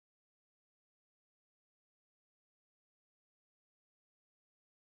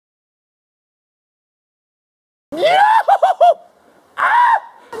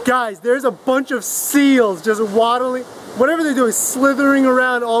Guys, there's a bunch of seals just waddling, whatever they're doing, slithering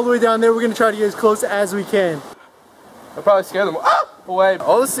around all the way down there. We're gonna try to get as close as we can. I'll probably scare them away.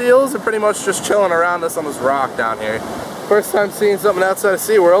 All the seals are pretty much just chilling around us on this rock down here. First time seeing something outside of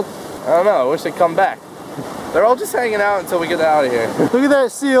SeaWorld. I don't know, I wish they'd come back. They're all just hanging out until we get out of here. Look at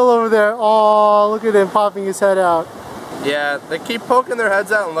that seal over there. Oh, look at him popping his head out. Yeah, they keep poking their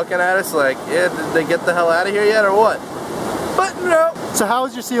heads out and looking at us like, yeah, did they get the hell out of here yet or what? But no. So how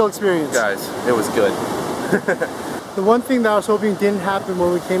was your seal experience? Guys, it was good. The one thing that I was hoping didn't happen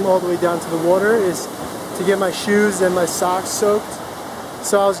when we came all the way down to the water is to get my shoes and my socks soaked.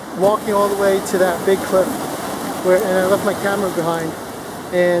 So I was walking all the way to that big cliff and I left my camera behind,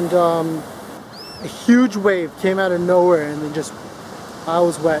 and a huge wave came out of nowhere and then just, I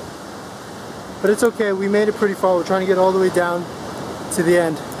was wet. But it's okay, we made it pretty far. We're trying to get all the way down to the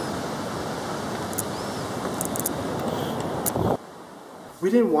end. We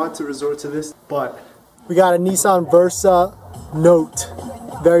didn't want to resort to this, but we got a Nissan Versa Note.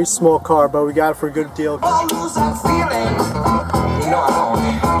 Very small car, but we got it for a good deal.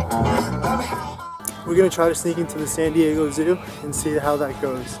 We're gonna try to sneak into the San Diego Zoo and see how that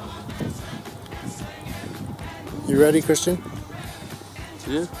goes. You ready, Christian?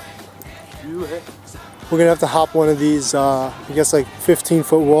 Yeah. We're gonna have to hop one of these, I guess like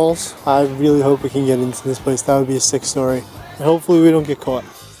 15-foot walls. I really hope we can get into this place. That would be a sick story. And hopefully we don't get caught.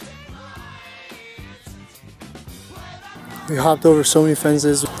 We hopped over so many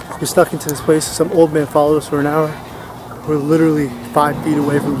fences. We stuck into this place. Some old man followed us for an hour. We're literally 5 feet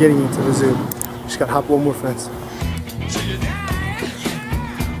away from getting into the zoo. Just gotta hop one more fence.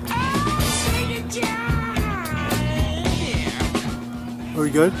 Are we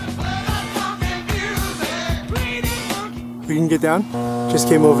good? We can get down? Just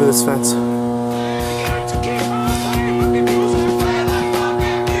came over this fence.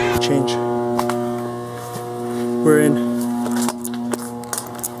 Change. We're in.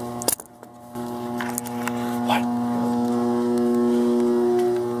 What?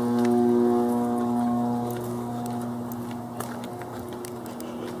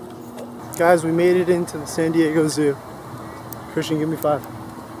 Guys, we made it into the San Diego Zoo. Christian, give me 5.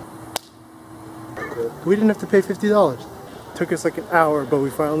 We didn't have to pay $50. Took us like an hour, but we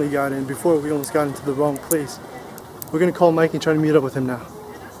finally got in. Before, we almost got into the wrong place. We're gonna call Mike and try to meet up with him now.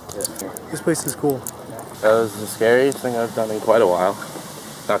 Yeah. This place is cool. That was the scariest thing I've done in quite a while.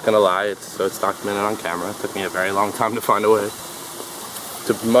 Not gonna lie, it's documented on camera. It took me a very long time to find a way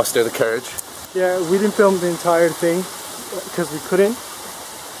to muster the courage. Yeah, we didn't film the entire thing because we couldn't.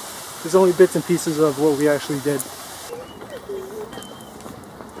 There's only bits and pieces of what we actually did.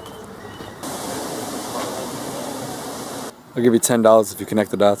 I'll give you $10 if you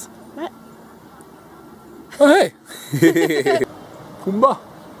connect the dots. What? Oh, hey! Pumbaa!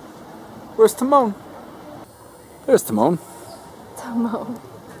 Where's Timon? There's Timon. Timon.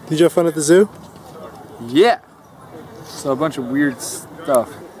 Did you have fun at the zoo? Yeah! Saw a bunch of weird stuff.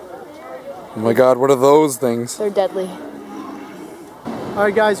 Oh my god, what are those things? They're deadly.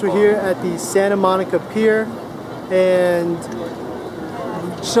 Alright guys, we're here at the Santa Monica Pier, and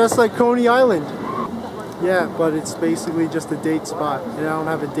just like Coney Island. Yeah, but it's basically just a date spot, and I don't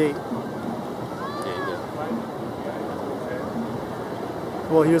have a date.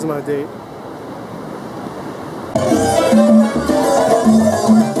 Well, here's my date.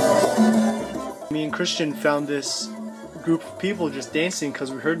 Me and Christian found this group of people just dancing because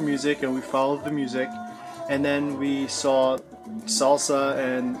we heard music and we followed the music, and then we saw salsa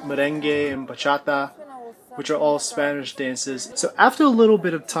and merengue and bachata, which are all Spanish dances. So after a little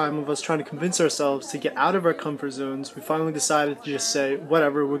bit of time of us trying to convince ourselves to get out of our comfort zones, we finally decided to just say,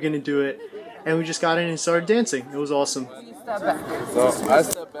 whatever, we're gonna do it. And we just got in and started dancing. It was awesome. So I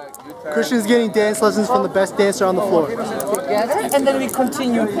step back, you turn. Christian's getting dance lessons from the best dancer on the floor. Together, and then we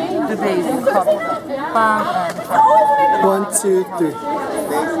continue the basic couple. 1, 2, 3.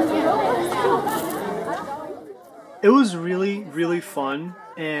 It was really, really fun,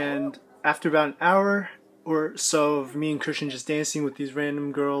 and after about an hour or so of me and Christian just dancing with these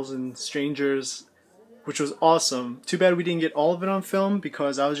random girls and strangers, which was awesome. Too bad we didn't get all of it on film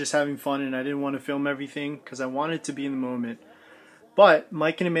because I was just having fun and I didn't want to film everything because I wanted to be in the moment. But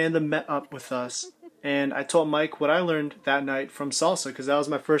Mike and Amanda met up with us, and I taught Mike what I learned that night from salsa because that was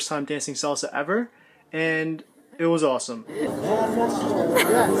my first time dancing salsa ever, and it was awesome.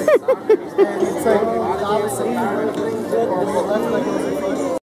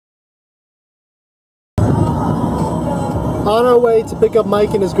 on our way to pick up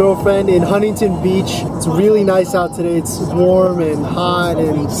Mike and his girlfriend in Huntington Beach. It's really nice out today. It's warm and hot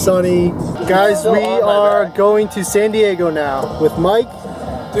and sunny. Guys, we are going to San Diego now with Mike.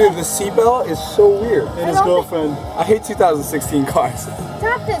 Dude, the seatbelt is so weird. And his girlfriend. I hate 2016 cars.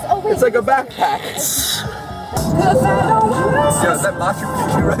 Stop this. Oh, wait. It's like a backpack. Yeah, is that Machu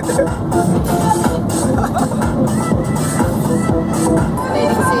Picchu right there?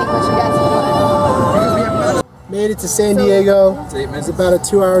 Made it to San Diego. It's about a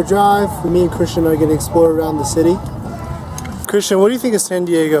 2-hour drive. Me and Christian are going to explore around the city. Christian, what do you think of San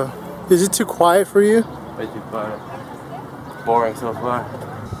Diego? Is it too quiet for you? Way too quiet. Boring so far.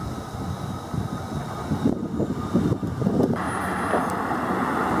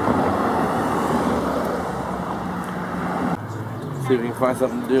 See if we can find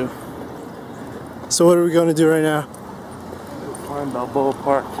something to do. So what are we going to do right now? Find Balboa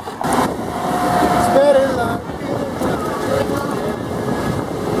Park. It's better luck.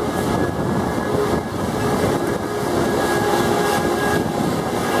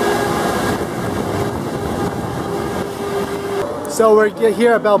 So we're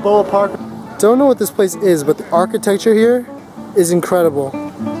here at Balboa Park. Don't know what this place is, but the architecture here is incredible.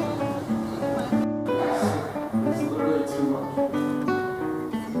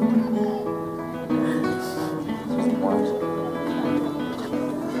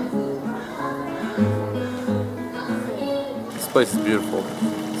 This place is beautiful.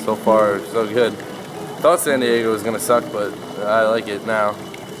 So far, so good. Thought San Diego was gonna suck, but I like it now.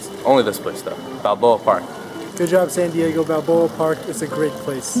 Only this place though. Balboa Park. Good job, San Diego. Balboa Park is a great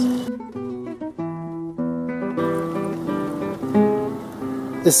place.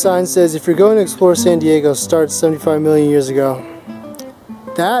 This sign says, if you're going to explore San Diego, start 75 million years ago.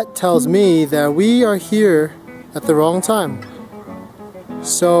 That tells me that we are here at the wrong time.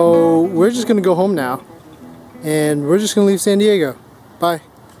 So we're just gonna go home now. And we're just gonna leave San Diego. Bye.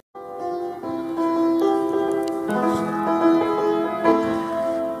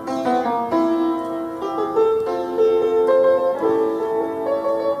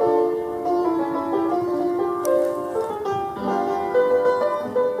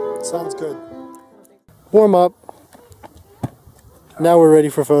 Sounds good. Warm up. Now we're ready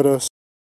for photos.